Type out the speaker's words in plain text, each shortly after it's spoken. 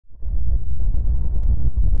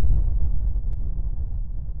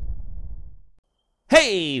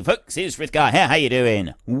Hey folks, it's Frithgar here, how you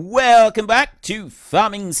doing? Welcome back to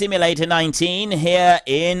Farming Simulator 19 here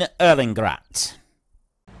in Erlengrat.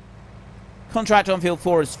 Contract on Field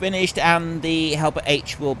 4 is finished and the Helper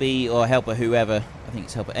H will be, or Helper whoever, I think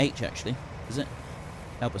it's Helper H actually, is it?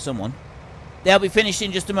 Helper someone. They'll be finished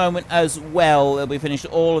in just a moment as well. They'll be finished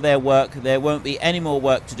all of their work. There won't be any more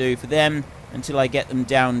work to do for them until I get them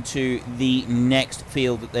down to the next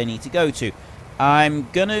field that they need to go to. I'm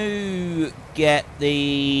gonna get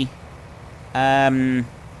the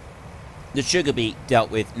sugar beet dealt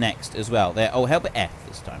with next as well. Oh, Helper F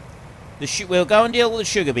this time. We'll go and deal with the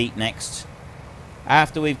sugar beet next,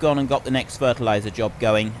 after we've gone and got the next fertilizer job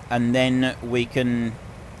going, and then we can...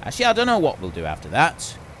 Actually, I don't know what we'll do after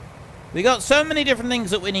that. We got so many different things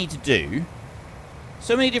that we need to do,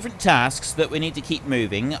 so many different tasks that we need to keep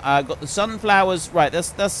moving. I've got the sunflowers. Right,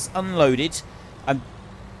 that's unloaded. I'm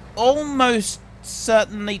almost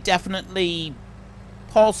certainly, definitely,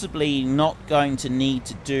 possibly not going to need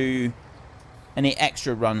to do any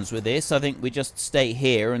extra runs with this. I think we just stay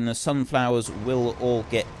here and the sunflowers will all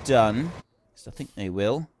get done. So I think they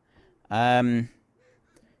will. Yeah,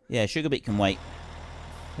 sugar beet can wait.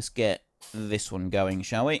 Let's get this one going,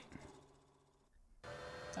 shall we?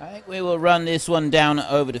 I think we will run this one down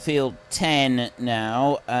over to field 10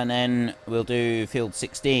 now, and then we'll do field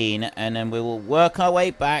 16, and then we will work our way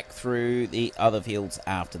back through the other fields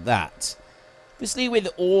after that. Obviously, with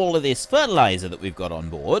all of this fertilizer that we've got on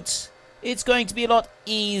board, it's going to be a lot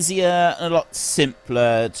easier and a lot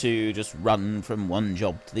simpler to just run from one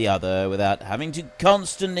job to the other without having to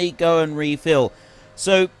constantly go and refill.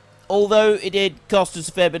 So, although it did cost us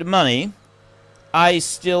a fair bit of money, I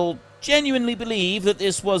still genuinely believe that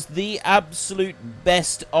this was the absolute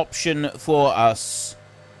best option for us,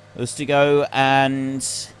 was to go and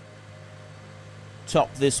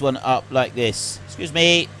top this one up like this. Excuse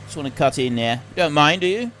me, just want to cut in there. You don't mind, do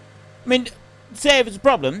you? I mean, say if it's a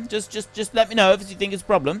problem. Just let me know if you think it's a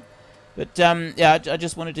problem. But yeah, I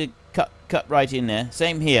just wanted to cut right in there.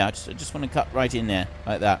 Same here. I just want to cut right in there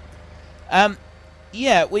like that.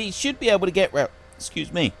 Yeah, we should be able to get, well,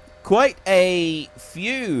 excuse me, quite a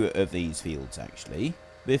few of these fields actually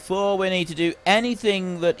before we need to do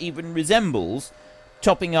anything that even resembles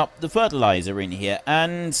topping up the fertilizer in here,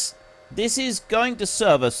 and this is going to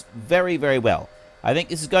serve us very, very well. I think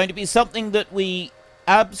this is going to be something that we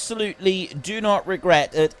absolutely do not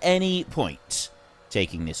regret at any point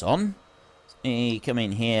taking this on. We come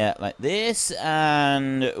in here like this,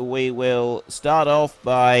 and we will start off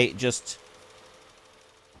by just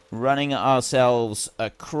running ourselves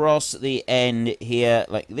across the end here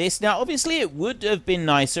like this. Now, obviously, it would have been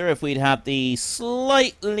nicer if we'd had the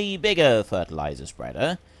slightly bigger fertilizer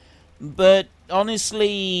spreader, but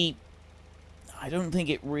honestly, I don't think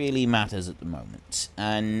it really matters at the moment.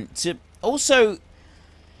 And to also,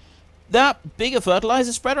 that bigger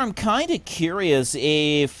fertilizer spreader, I'm kind of curious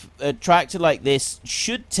if a tractor like this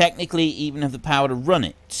should technically even have the power to run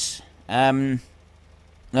it.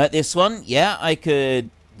 Like this one, yeah, I could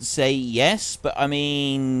say yes, but I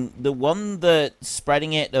mean, the one that's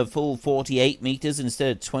spreading it a full 48 meters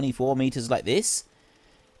instead of 24 meters like this,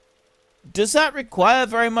 does that require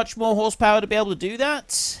very much more horsepower to be able to do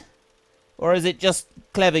that? Or is it just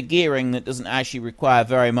clever gearing that doesn't actually require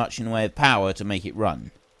very much in the way of power to make it run?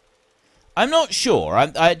 I'm not sure.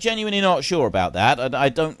 I'm genuinely not sure about that. I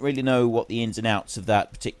don't really know what the ins and outs of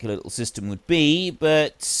that particular little system would be,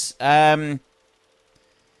 but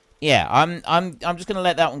yeah, I'm just going to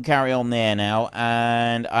let that one carry on there now,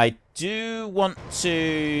 and I do want to...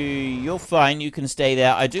 You're fine, you can stay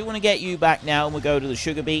there. I do want to get you back now, and we'll go to the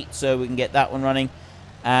sugar beet, so we can get that one running,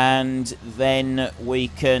 and then we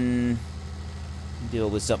can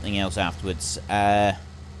deal with something else afterwards.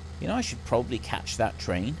 You know, I should probably catch that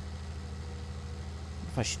train.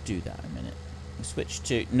 If I should do that in a minute. We'll switch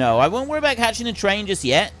to... No, I won't worry about catching a train just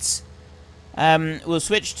yet. We'll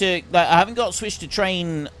switch to... I haven't got switch to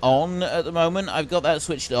train on at the moment. I've got that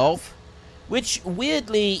switched off. Which,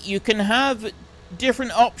 weirdly, you can have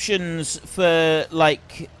different options for,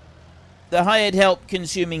 like, the hired help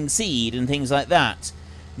consuming seed and things like that,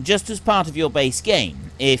 just as part of your base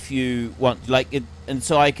game, if you want, like, it. And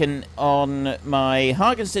so I can, on my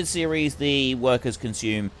Hargenstead series, the workers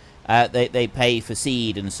consume, they pay for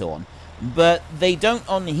seed and so on. But they don't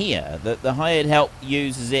on here. The hired help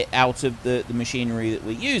uses it out of the machinery that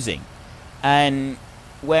we're using. And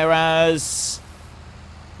whereas,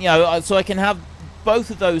 you know, so I can have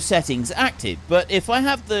both of those settings active. But if I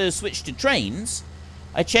have the switch to trains,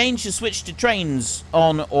 I change the switch to trains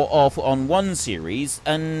on or off on one series,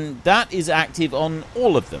 and that is active on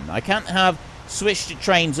all of them. I can't have switch to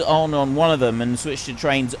trains on one of them and switch to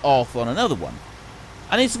trains off on another one.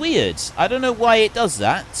 And it's weird. I don't know why it does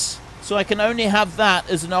that. So I can only have that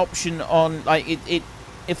as an option on, like,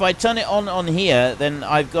 if I turn it on here, then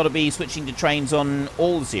I've got to be switching to trains on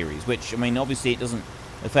all the series, which, I mean, obviously it doesn't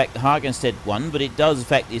affect the Hagenstedt one, but it does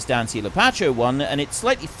affect the Estancia Lapacho one, and it's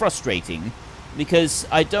slightly frustrating because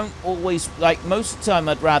I don't always, like, most of the time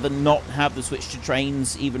I'd rather not have the switch to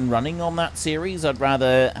trains even running on that series. I'd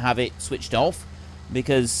rather have it switched off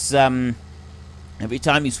because every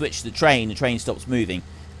time you switch the train stops moving.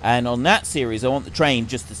 And on that series, I want the train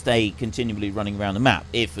just to stay continually running around the map,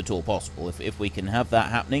 if at all possible. If we can have that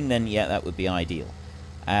happening, then yeah, that would be ideal.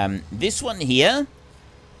 This one here,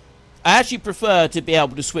 I actually prefer to be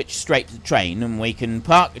able to switch straight to the train, and we can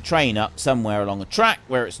park the train up somewhere along a track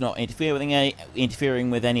where it's not interfering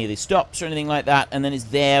with any of the stops or anything like that, and then it's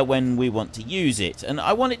there when we want to use it. And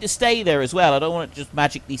I want it to stay there as well. I don't want it to just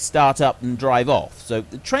magically start up and drive off. So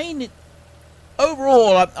the train,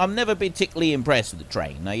 overall, I'm never particularly impressed with the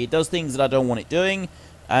train. Now, it does things that I don't want it doing,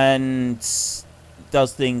 and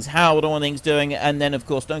does things how I don't want things doing, and then, of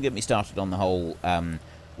course, don't get me started on the whole,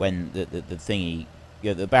 when the thingy, you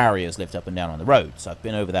know, the barriers lift up and down on the road. So I've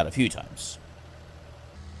been over that a few times.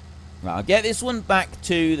 Right, I'll get this one back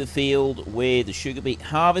to the field with the sugar beet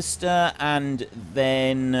harvester, and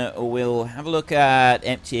then we'll have a look at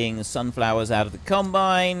emptying the sunflowers out of the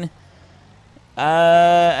combine.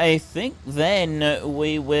 I think then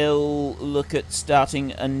we will look at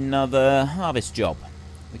starting another harvest job.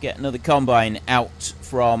 We get another combine out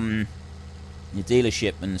from the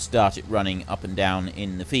dealership and start it running up and down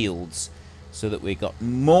in the fields so that we got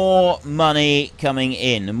more money coming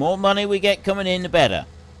in. The more money we get coming in, the better.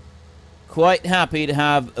 Quite happy to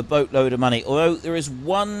have a boatload of money. Although there is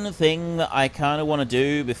one thing that I kind of want to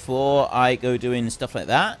do before I go doing stuff like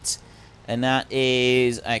that. And that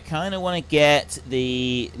is, I kind of want to get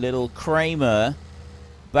the little Kramer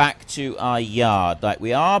back to our yard. Like,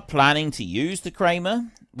 we are planning to use the Kramer.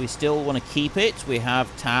 We still want to keep it. We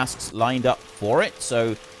have tasks lined up for it.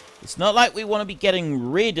 So it's not like we want to be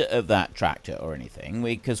getting rid of that tractor or anything,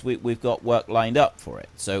 because we've got work lined up for it.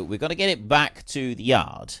 So we've got to get it back to the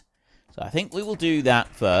yard. So I think we will do that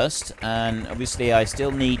first. And obviously I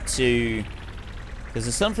still need to, because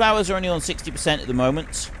the sunflowers are only on 60% at the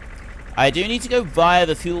moment. I do need to go via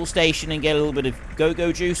the fuel station and get a little bit of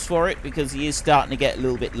go-go juice for it, because he is starting to get a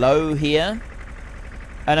little bit low here.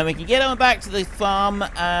 And then we can get on back to the farm,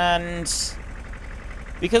 and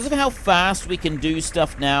because of how fast we can do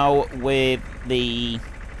stuff now with the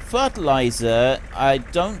fertilizer, I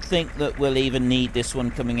don't think that we'll even need this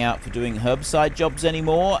one coming out for doing herbicide jobs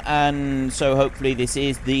anymore. And so hopefully this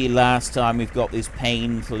is the last time we've got this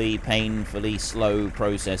painfully slow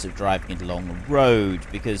process of driving it along the road,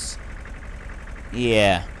 because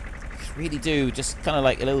yeah, really do just kind of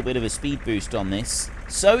like a little bit of a speed boost on this.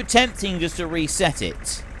 So tempting just to reset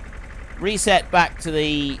it. Reset back to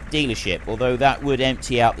the dealership, although that would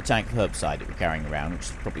empty out the tank of herbicide that we're carrying around, which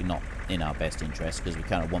is probably not in our best interest, because we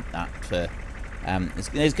kind of want that for...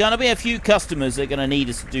 there's going to be a few customers that are going to need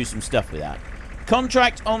us to do some stuff with that.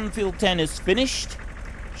 Contract on Field 10 is finished,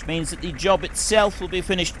 which means that the job itself will be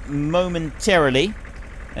finished momentarily.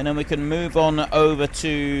 And then we can move on over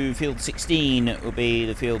to Field 16, will be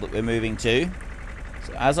the field that we're moving to.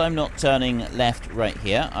 So as I'm not turning left right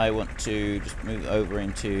here, I want to just move over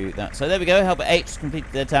into that. So there we go, Helper H has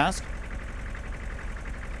completed their task.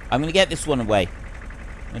 I'm going to get this one away.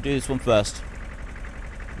 I'm going to do this one first.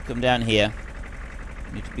 We'll come down here.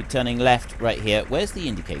 Need to be turning left right here. Where's the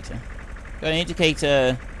indicator? Got an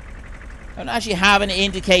indicator. I don't actually have an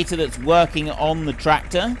indicator that's working on the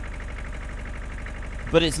tractor,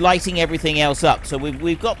 but it's lighting everything else up. So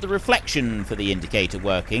we've got the reflection for the indicator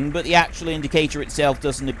working, but the actual indicator itself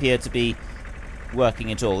doesn't appear to be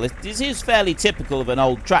working at all. This is fairly typical of an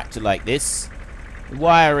old tractor like this. The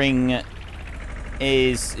wiring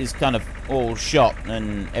is kind of all shot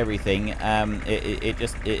and everything.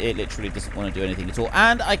 It literally doesn't want to do anything at all.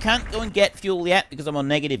 And I can't go and get fuel yet because I'm on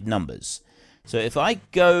negative numbers. So if I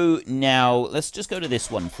go now, let's just go to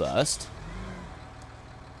this one first.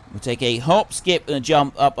 We'll take a hop, skip, and a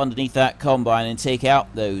jump up underneath that combine and take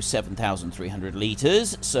out those 7,300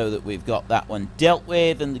 litres so that we've got that one dealt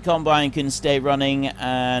with and the combine can stay running.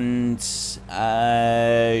 And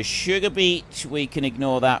sugar beet, we can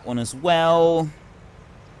ignore that one as well.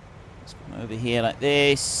 Let's come over here like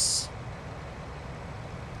this.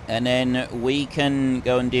 And then we can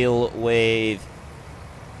go and deal with...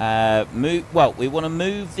 we want to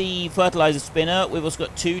move the fertilizer spinner. We've also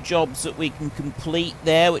got 2 jobs that we can complete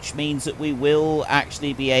there, which means that we will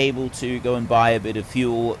actually be able to go and buy a bit of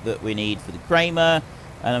fuel that we need for the Kramer.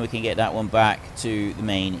 And then we can get that one back to the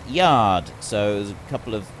main yard. So there's a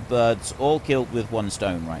couple of birds all killed with one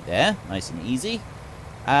stone right there. Nice and easy.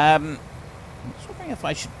 I'm just wondering if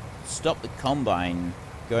I should stop the combine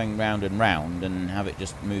going round and round and have it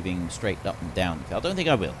just moving straight up and down. I don't think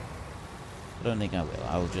I will. I don't think I will.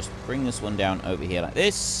 I'll just bring this one down over here like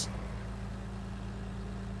this.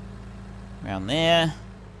 Around there.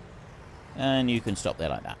 And you can stop there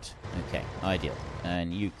like that. Okay, ideal.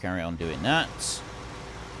 And you carry on doing that.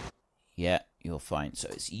 Yeah, you're fine. So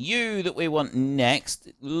it's you that we want next.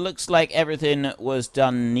 It looks like everything was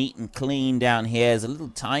done neat and clean down here. There's a little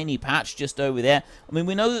tiny patch just over there. I mean,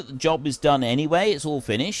 we know that the job is done anyway. It's all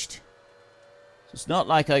finished. So it's not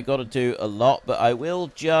like I got to do a lot, but I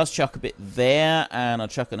will just chuck a bit there, and I'll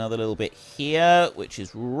chuck another little bit here, which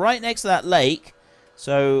is right next to that lake.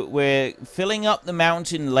 So we're filling up the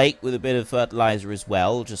mountain lake with a bit of fertilizer as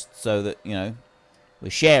well, just so that, you know, we're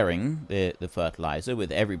sharing the fertilizer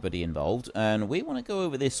with everybody involved. And we want to go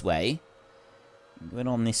over this way. Going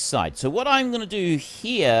on this side. So what I'm going to do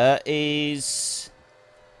here is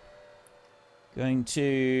going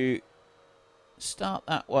to start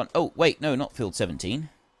that one. Oh, wait, no, not field 17.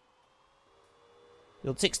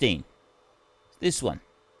 Field 16. This one.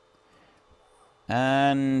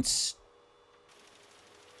 And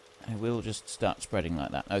I will just start spreading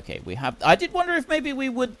like that. Okay, we have... I did wonder if maybe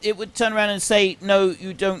it would turn around and say, no,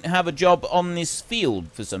 you don't have a job on this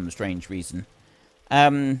field for some strange reason.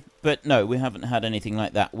 But no, we haven't had anything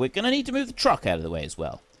like that. We're going to need to move the truck out of the way as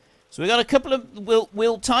well. So we got a couple of...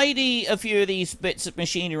 We'll tidy a few of these bits of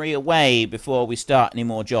machinery away before we start any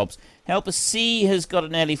more jobs. Helper C has got a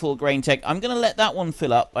nearly full grain tech. I'm going to let that one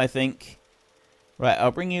fill up, I think. Right,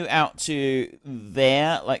 I'll bring you out to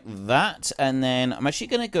there, like that, and then I'm actually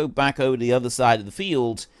going to go back over the other side of the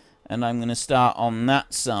field, and I'm going to start on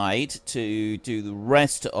that side to do the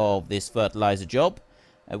rest of this fertilizer job.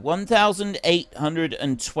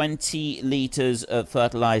 1,820 litres of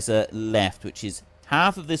fertilizer left, which is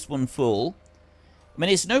half of this one full. I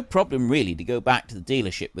mean, it's no problem, really, to go back to the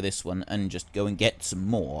dealership with this one and just go and get some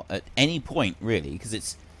more at any point, really,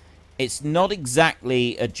 because it's not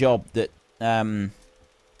exactly a job that...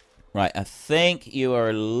 right, I think you are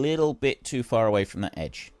a little bit too far away from that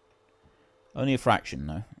edge. Only a fraction,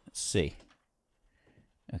 though. Let's see.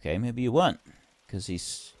 Okay, maybe you weren't, because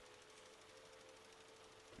he's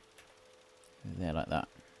there like that.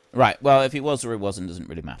 Right, well, if he was or he wasn't, doesn't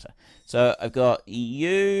really matter. So I've got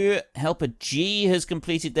you. Helper G has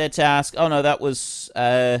completed their task. Oh, no, that was...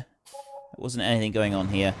 there wasn't anything going on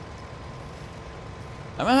here.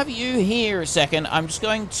 I'm going to have you here a second. I'm just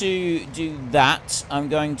going to do that. I'm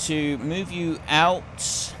going to move you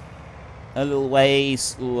out a little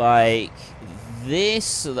ways like this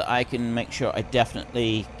so that I can make sure I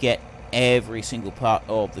definitely get every single part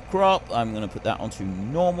of the crop. I'm going to put that onto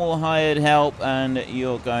normal hired help, and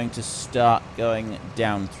you're going to start going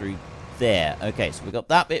down through there. Okay, so we've got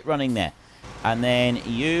that bit running there. And then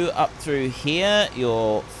you up through here,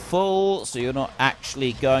 you're full, so you're not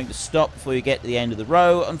actually going to stop before you get to the end of the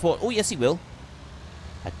row. Oh, yes, he will.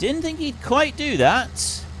 I didn't think he'd quite do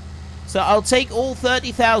that. So I'll take all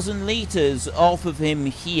 30,000 litres off of him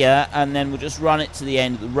here, and then we'll just run it to the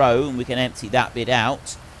end of the row, and we can empty that bit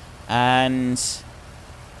out. And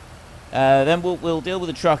then we'll deal with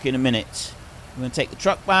the truck in a minute. We're going to take the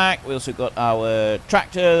truck back. We also got our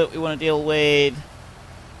tractor that we want to deal with.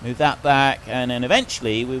 Move that back, and then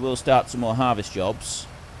eventually we will start some more harvest jobs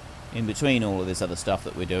in between all of this other stuff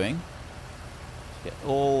that we're doing. Get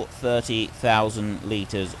all 30,000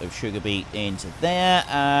 litres of sugar beet into there,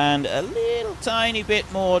 and a little tiny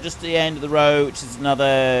bit more just at the end of the row, which is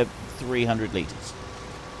another 300 litres.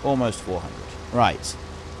 Almost 400. Right.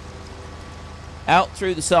 Out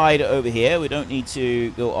through the side over here. We don't need to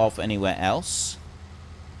go off anywhere else.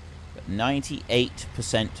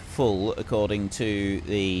 98% full, according to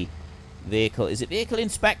the vehicle. Is it vehicle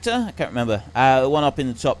inspector? I can't remember. The one up in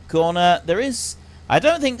the top corner. There is... I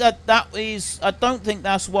don't think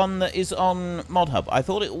that's one that is on ModHub. I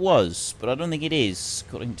thought it was, but I don't think it is,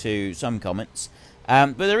 according to some comments.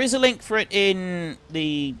 But there is a link for it in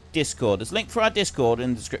the Discord. There's a link for our Discord in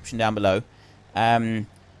the description down below.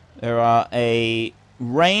 There are a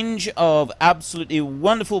range of absolutely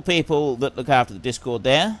wonderful people that look after the Discord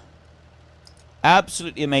there.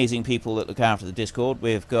 Absolutely amazing people that look after the Discord.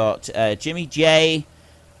 We've got Jimmy J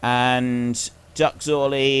and Duck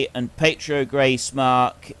Zorley and Patro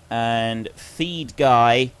Gracemark and Feed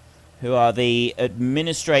Guy, who are the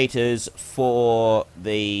administrators for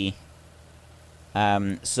the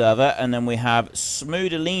server. And then we have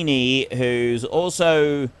Smoodalini, who's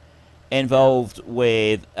also involved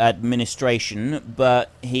with administration,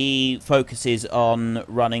 but he focuses on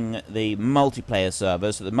running the multiplayer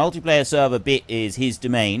server. So the multiplayer server bit is his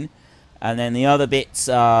domain, and then the other bits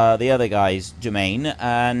are the other guy's domain,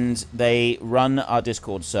 and they run our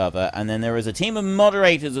Discord server. And then there is a team of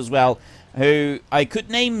moderators as well, who I could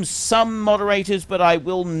name some moderators, but I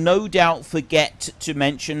will no doubt forget to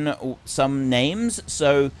mention some names.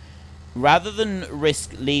 So rather than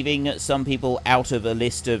risk leaving some people out of a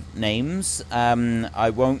list of names, I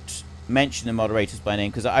won't mention the moderators by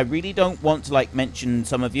name, because I really don't want to like mention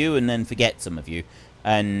some of you and then forget some of you,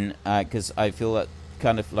 and because I feel that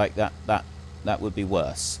kind of like that would be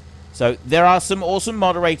worse. So there are some awesome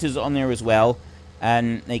moderators on there as well,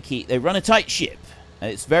 and they run a tight ship.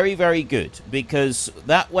 It's very, very good, because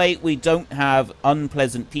that way we don't have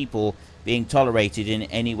unpleasant people being tolerated in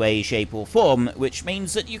any way, shape or form, which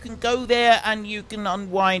means that you can go there and you can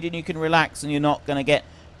unwind and you can relax, and you're not going to get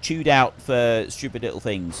chewed out for stupid little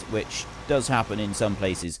things, which does happen in some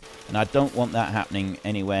places, and I don't want that happening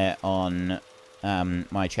anywhere on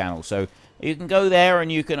my channel. So you can go there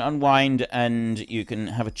and you can unwind and you can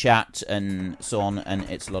have a chat and so on, and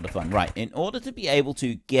it's a lot of fun. Right, in order to be able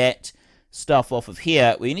to get stuff off of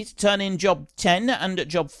here, we need to turn in job 10 and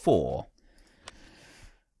job 4.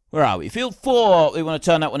 Where are we? Field 4, we want to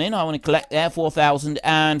turn that one in. I want to collect there, 4,000.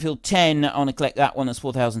 And field 10, I want to collect that one. That's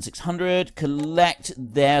 4,600. Collect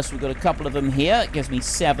there. So we've got a couple of them here. It gives me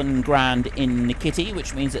 7 grand in the kitty,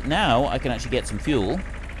 which means that now I can actually get some fuel.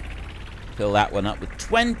 Fill that one up with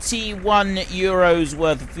 21 euros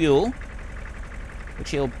worth of fuel,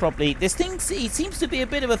 which he'll probably... This thing, he seems to be a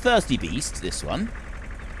bit of a thirsty beast, this one.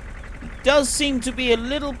 He does seem to be a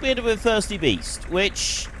little bit of a thirsty beast,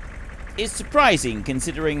 which is surprising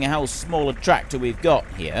considering how small a tractor we've got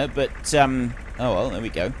here, but, oh well, there we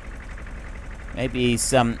go. Maybe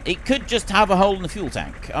he's, it could just have a hole in the fuel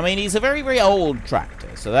tank. I mean, he's a very, very old tractor,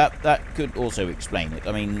 so that could also explain it.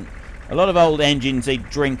 I mean, a lot of old engines, they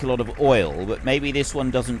drink a lot of oil, but maybe this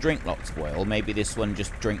one doesn't drink lots of oil. Maybe this one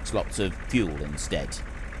just drinks lots of fuel instead.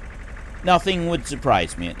 Nothing would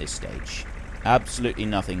surprise me at this stage. Absolutely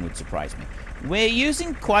nothing would surprise me. We're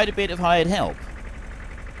using quite a bit of hired help.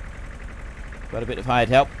 Quite a bit of hired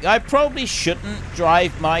help. I probably shouldn't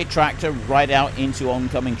drive my tractor right out into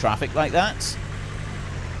oncoming traffic like that.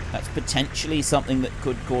 That's potentially something that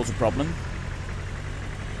could cause a problem.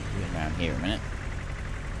 Go around here a minute.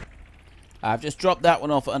 I've just dropped that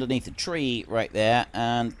one off underneath a tree right there,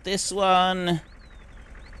 and this one... I'm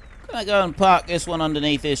gonna go and park this one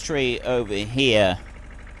underneath this tree over here.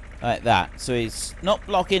 Like that. So he's not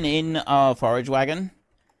blocking in our forage wagon,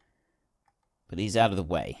 but he's out of the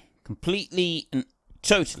way. Completely and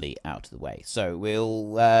totally out of the way. So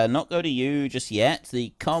we'll not go to you just yet.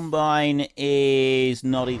 The combine is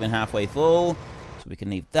not even halfway full, so we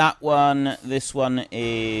can leave that one. This one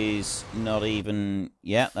is not even...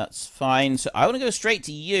 Yeah, that's fine. So I want to go straight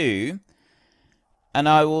to you, and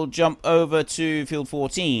I will jump over to field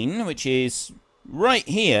 14, which is right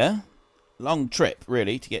here. Long trip,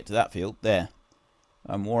 really, to get to that field. There.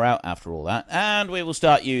 I'm wore out after all that. And we will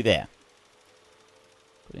start you there.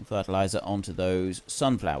 Putting fertilizer onto those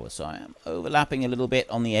sunflowers. So I am overlapping a little bit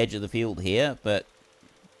on the edge of the field here, but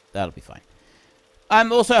that'll be fine.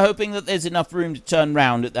 I'm also hoping that there's enough room to turn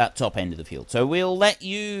round at that top end of the field. So we'll let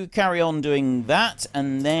you carry on doing that,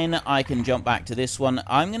 and then I can jump back to this one.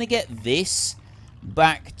 I'm going to get this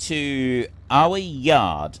back to our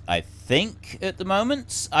yard, I think, at the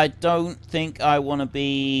moment. I don't think I want to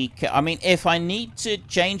be... I mean, if I need to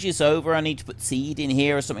change this over, I need to put seed in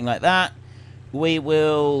here or something like that. We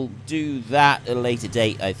will do that at a later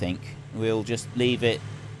date, I think. We'll just leave it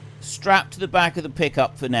strapped to the back of the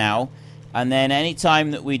pickup for now. And then any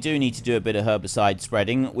time that we do need to do a bit of herbicide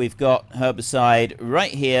spreading, we've got herbicide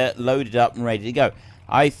right here, loaded up and ready to go.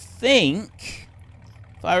 I think,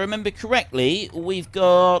 if I remember correctly, we've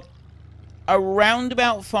got around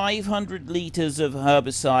about 500 litres of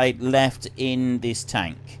herbicide left in this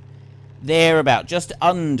tank. They're about just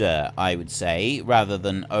under, I would say, rather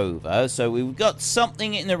than over. So we've got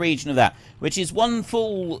something in the region of that, which is one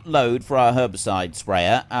full load for our herbicide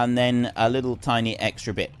sprayer, and then a little tiny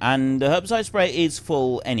extra bit. And the herbicide sprayer is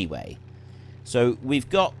full anyway. So we've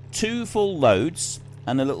got 2 full loads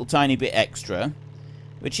and a little tiny bit extra,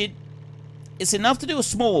 which it's enough to do a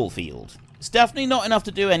small field. It's definitely not enough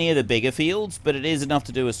to do any of the bigger fields, but it is enough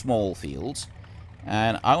to do a small field.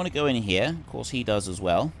 And I want to go in here. Of course, he does as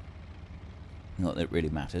well. Not that it really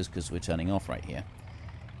matters, because we're turning off right here.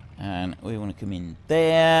 And we want to come in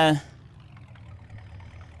there.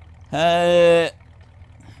 Where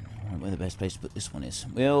are where the best place to put this one is.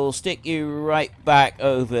 We'll stick you right back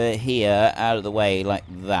over here, out of the way, like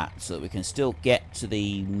that, so that we can still get to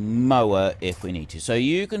the mower if we need to. So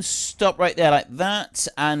you can stop right there like that,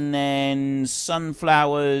 and then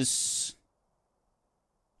sunflowers...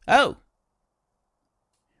 Oh!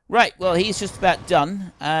 Right, well, he's just about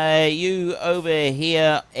done. You over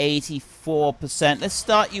here, 84%. Let's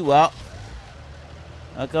start you up.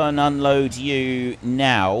 I'll go and unload you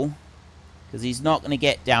now, because he's not going to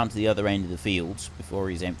get down to the other end of the field before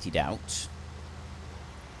he's emptied out.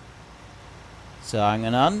 So I'm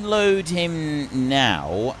going to unload him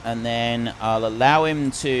now, and then I'll allow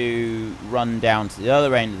him to run down to the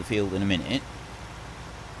other end of the field in a minute.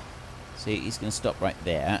 See, he's going to stop right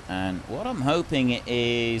there. And what I'm hoping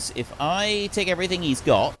is, if I take everything he's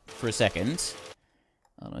got for a second,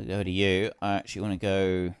 I'm going to go to you. I actually want to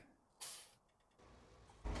go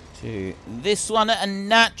to this one, and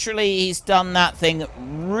naturally he's done that thing that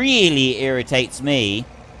really irritates me.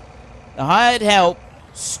 The hired help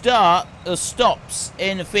stops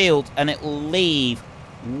in the field, and it will leave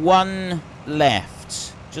one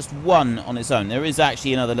left, just one on its own. There is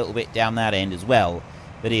actually another little bit down that end as well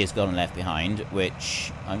that he has gone and left behind,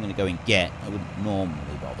 which I'm going to go and get. I wouldn't normally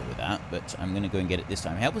bother with that, but I'm going to go and get it this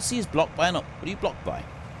time. Help us see is blocked by or not. What are you blocked by?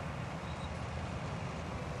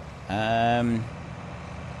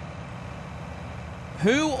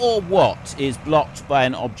 Who or what is blocked by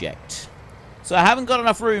an object? So I haven't got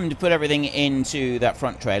enough room to put everything into that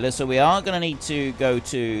front trailer, so we are going to need to go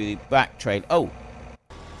to the back trailer. Oh!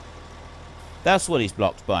 That's what he's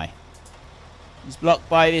blocked by. He's blocked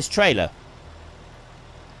by this trailer.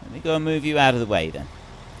 Let me go and move you out of the way then.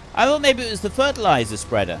 I thought maybe it was the fertilizer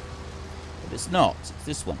spreader, but it's not. It's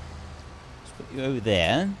this one. Let's put you over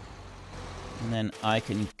there. And then I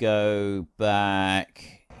can go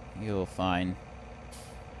back. You're fine.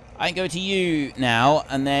 I can go to you now,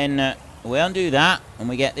 and then we undo that, and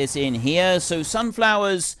we get this in here. So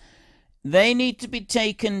sunflowers, they need to be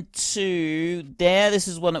taken to there. This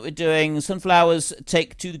is one that we're doing. Sunflowers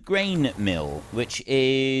take to the grain mill, which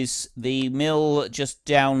is the mill just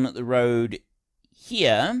down the road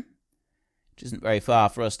here, which isn't very far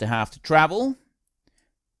for us to have to travel.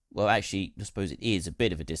 Well, actually, I suppose it is a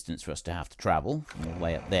bit of a distance for us to have to travel from all the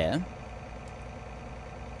way up there.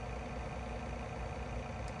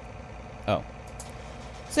 Oh.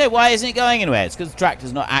 So why isn't it going anywhere? It's because the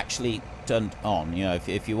tractor's not actually turned on. You know,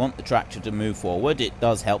 if you want the tractor to move forward, it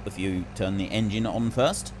does help if you turn the engine on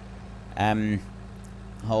first.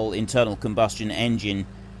 Whole internal combustion engine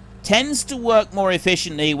tends to work more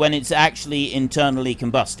efficiently when it's actually internally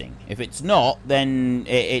combusting. If it's not, then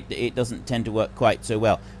it doesn't tend to work quite so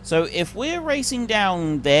well. So if we're racing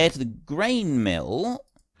down there to the grain mill,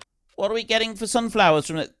 what are we getting for sunflowers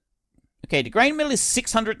from it? Okay, the grain mill is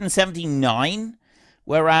 679,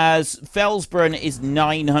 whereas Felsburn is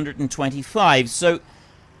 925. So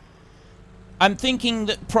I'm thinking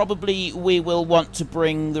that probably we will want to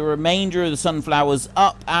bring the remainder of the sunflowers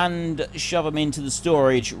up and shove them into the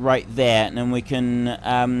storage right there, and then we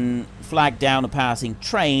can flag down a passing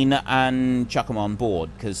train and chuck them on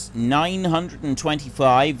board, because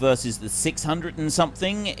 925 versus the 600 and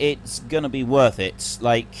something, it's gonna be worth it.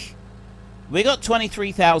 Like, we got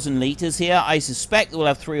 23,000 litres here. I suspect we'll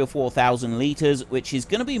have 3,000 or 4,000 litres, which is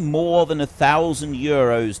going to be more than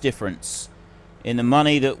 €1,000 difference in the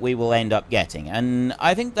money that we will end up getting. And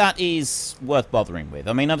I think that is worth bothering with.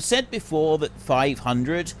 I mean, I've said before that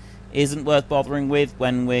 500 isn't worth bothering with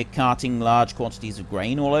when we're carting large quantities of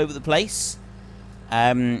grain all over the place.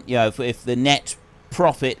 You know, if the net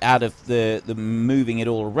profit out of the moving it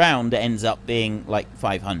all around ends up being like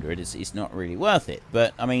 500, it's not really worth it.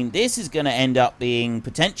 But I mean, this is going to end up being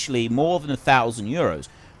potentially more than €1,000.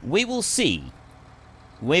 We will see.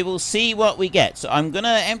 We will see what we get. So I'm going to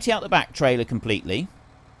empty out the back trailer completely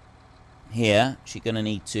here. She's going to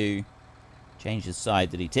need to change the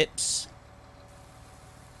side that he tips,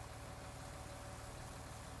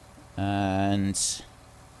 and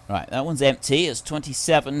right, that one's empty. It's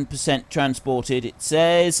 27% transported, it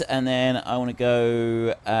says. And then I want to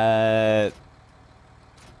go...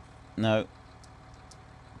 no.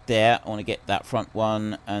 There. I want to get that front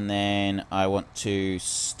one. And then I want to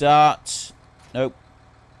start... Nope.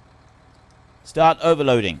 Start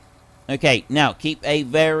overloading. Okay, now keep a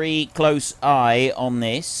very close eye on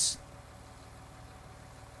this.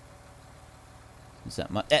 Is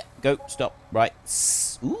that much? Go. Stop. Right.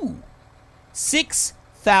 Ooh.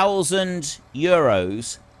 6,000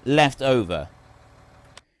 euros left over.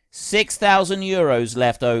 6,000 euros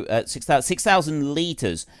left over. 6,000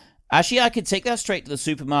 litres. Actually, I could take that straight to the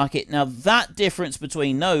supermarket. Now, that difference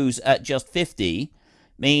between those at just 50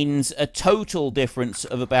 means a total difference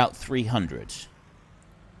of about 300.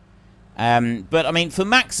 But, I mean, for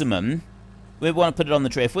maximum, we want to put it on the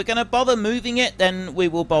train. If we're going to bother moving it, then we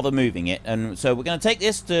will bother moving it. And so we're going to take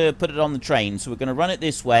this to put it on the train. So we're going to run it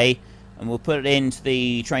this way, and we'll put it into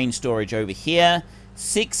the train storage over here.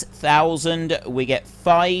 6,000. We get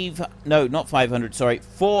 5... No, not 500, sorry.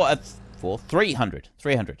 300.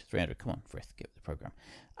 300. Come on, Frith, get with the program.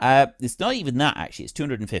 It's not even that, actually. It's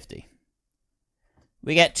 250.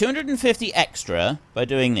 We get 250 extra by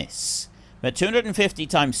doing this. But 250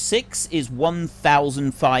 times 6 is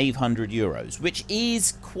 1,500 euros, which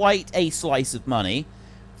is quite a slice of money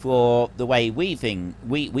for the way we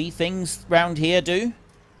things round here do.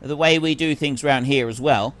 The way we do things round here as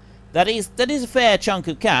well. That is a fair chunk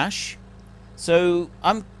of cash. So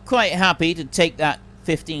I'm quite happy to take that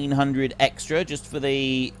 1,500 extra just for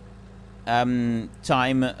the time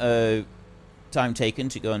taken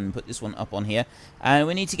to go and put this one up on here. And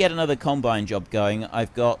we need to get another combine job going.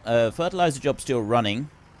 I've got a fertilizer job still running.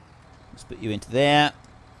 Let's put you into there.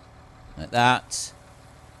 Like that.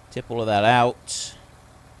 Tip all of that out.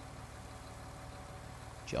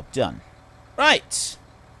 Job done. Right.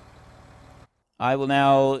 I will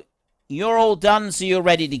now... You're all done, so you're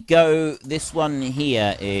ready to go. This one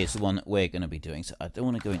here is the one that we're going to be doing. So I don't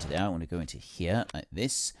want to go into there. I want to go into here, like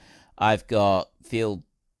this. I've got field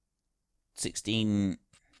 16.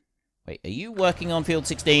 Wait, are you working on field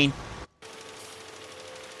 16?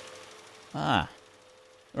 Ah.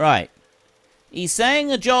 Right. He's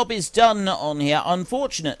saying a job is done on here.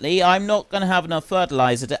 Unfortunately, I'm not going to have enough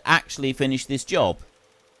fertilizer to actually finish this job.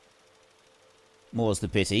 More's the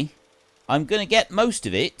pity. I'm going to get most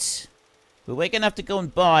of it, but we're going to have to go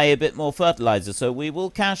and buy a bit more fertilizer, so we will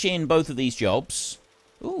cash in both of these jobs.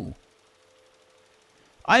 Ooh.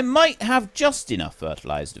 I might have just enough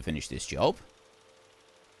fertilizer to finish this job.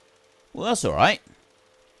 Well, that's alright.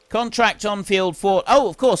 Contract on field 4. Oh,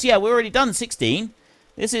 of course, yeah, we've already done 16.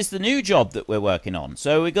 This is the new job that we're working on.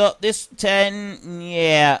 So we got this 10,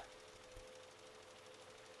 yeah.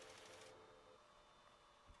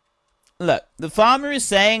 Look, the farmer is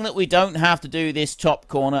saying that we don't have to do this top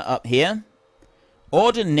corner up here.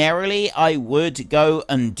 Ordinarily, I would go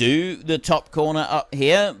and do the top corner up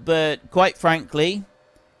here, but quite frankly,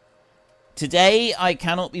 today I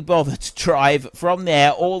cannot be bothered to drive from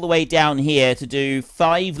there all the way down here to do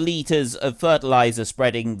 5 litres of fertilizer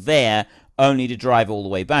spreading there, only to drive all the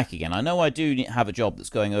way back again. I know I do have a job that's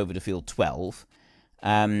going over to field 12.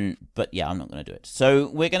 But yeah, I'm not going to do it. So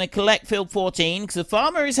we're going to collect field 14 because the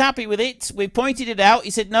farmer is happy with it. We pointed it out. He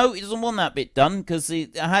said no, he doesn't want that bit done because I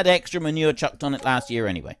had extra manure chucked on it last year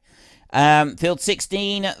anyway. Field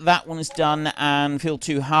 16, that one is done. And field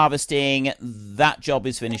 2 harvesting, that job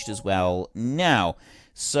is finished as well now.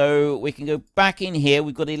 So we can go back in here.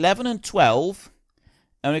 We've got 11 and 12.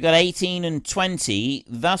 And we've got 18 and 20.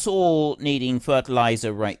 That's all needing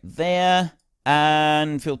fertilizer right there.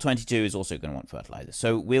 And field 22 is also going to want fertilizer.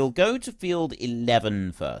 So we'll go to field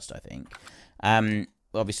 11 first, I think.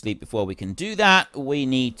 Obviously, before we can do that, we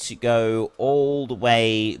need to go all the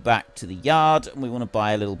way back to the yard. And we want to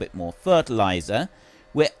buy a little bit more fertilizer.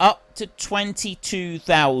 We're up to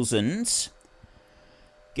 22,000.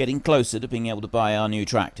 Getting closer to being able to buy our new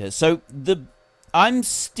tractor. So I'm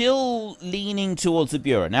still leaning towards the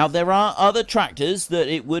Bureau. Now, there are other tractors that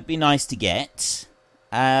it would be nice to get.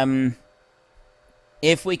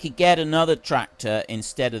 If we could get another tractor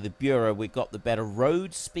instead of the Bureau, we've got the better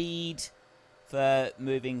road speed for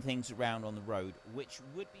moving things around on the road, which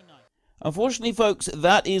would be nice. Unfortunately, folks,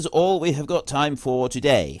 that is all we have got time for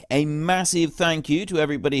today. A massive thank you to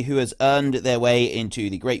everybody who has earned their way into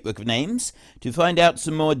the Great Book of Names. To find out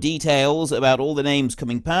some more details about all the names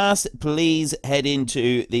coming past, please head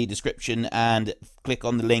into the description and click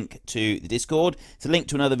on the link to the Discord. It's a link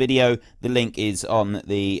to another video. The link is on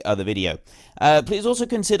the other video. Please also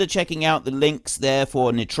consider checking out the links there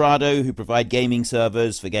for Nitrado, who provide gaming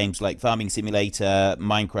servers for games like Farming Simulator,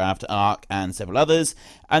 Minecraft, Ark, and several others.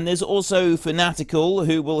 And there's also Fanatical,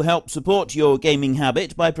 who will help support your gaming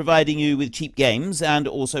habit by providing you with cheap games and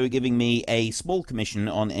also giving me a small commission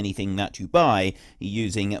on anything that you buy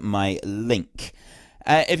using my link.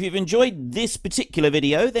 If you've enjoyed this particular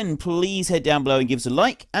video, then please head down below and give us a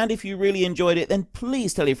like. And if you really enjoyed it, then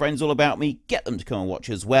please tell your friends all about me. Get them to come and watch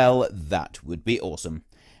as well. That would be awesome.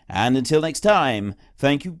 And until next time,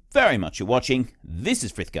 thank you very much for watching. This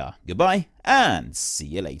is Frithgar. Goodbye, and see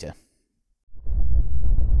you later.